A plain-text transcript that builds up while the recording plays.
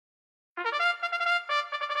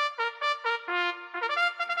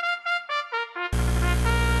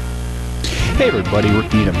Hey everybody,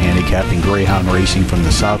 Rick Needham handicapping greyhound racing from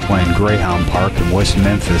the Southland Greyhound Park in West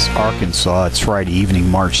Memphis, Arkansas. It's Friday evening,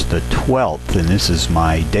 March the 12th, and this is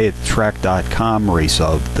my dayatthetrack.com race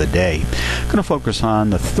of the day. I'm going to focus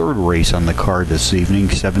on the third race on the card this evening,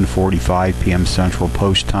 7:45 p.m. Central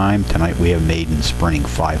Post Time. Tonight we have maiden sprinting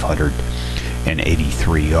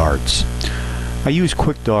 583 yards. I use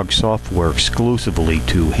QuickDog software exclusively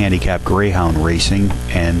to handicap greyhound racing,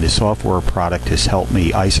 and the software product has helped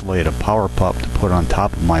me isolate a power pup to put on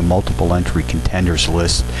top of my multiple entry contenders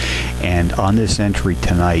list. And on this entry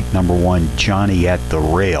tonight, number 1, Johnny at the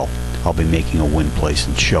Rail, I'll be making a win, place,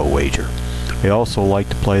 and show wager. I also like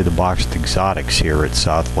to play the boxed exotics here at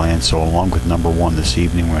Southland, so along with number 1 this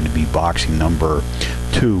evening, we're going to be boxing number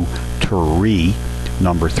 2, Turi,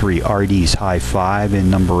 number 3, RD's High Five, and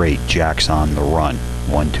number 8, Jack's on the Run.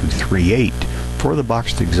 1, 2, 3, 8 for the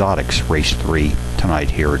boxed exotics, race 3 tonight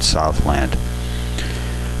here at Southland.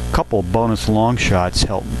 Couple bonus long shots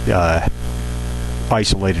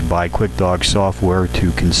isolated by QuickDog software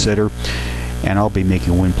to consider, and I'll be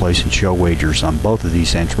making win, place, and show wagers on both of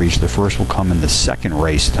these entries. The first will come in the second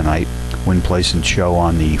race tonight. Win, place, and show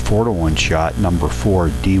on the 4-to-1 shot, number 4,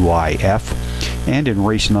 DYF. And in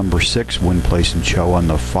race number 6, win, place, and show on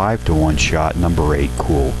the 5-to-1 shot, number 8,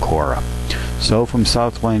 Cool Cora. So from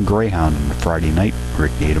Southland Greyhound on Friday night,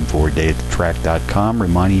 Rick Needham for dayatthetrack.com,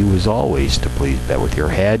 reminding you as always to please bet with your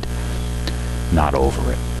head, not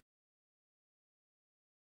over it.